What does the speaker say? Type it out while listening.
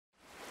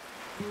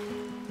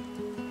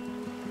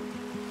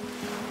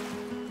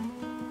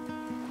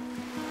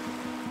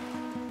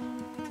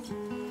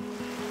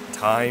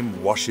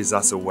Time washes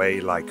us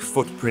away like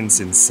footprints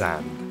in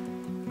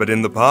sand, but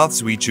in the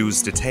paths we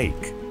choose to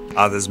take,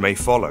 others may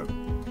follow.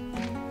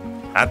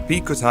 At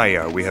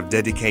Cutajar, we have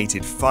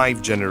dedicated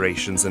 5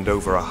 generations and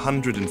over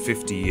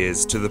 150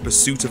 years to the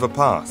pursuit of a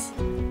path,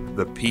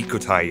 the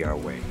Cutajar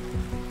way.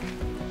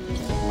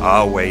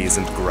 Our way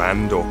isn't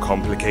grand or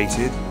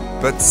complicated,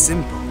 but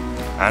simple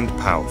and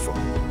powerful.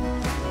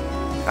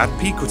 At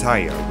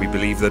Cutajar, we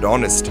believe that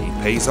honesty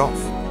pays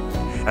off,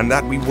 and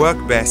that we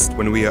work best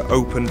when we are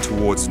open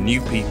towards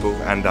new people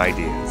and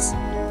ideas.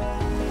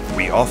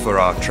 We offer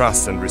our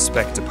trust and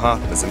respect to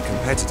partners and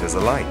competitors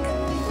alike.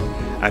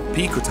 At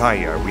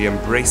Cutajar, we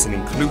embrace an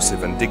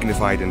inclusive and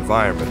dignified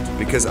environment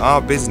because our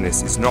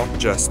business is not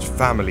just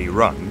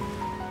family-run,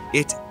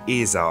 it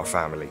is our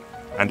family,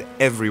 and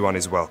everyone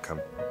is welcome.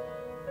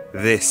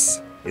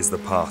 This is the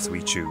path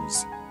we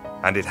choose,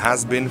 and it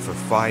has been for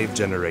 5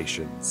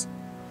 generations.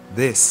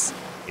 This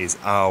is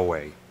our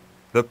way,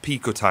 the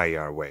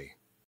Cutajar way.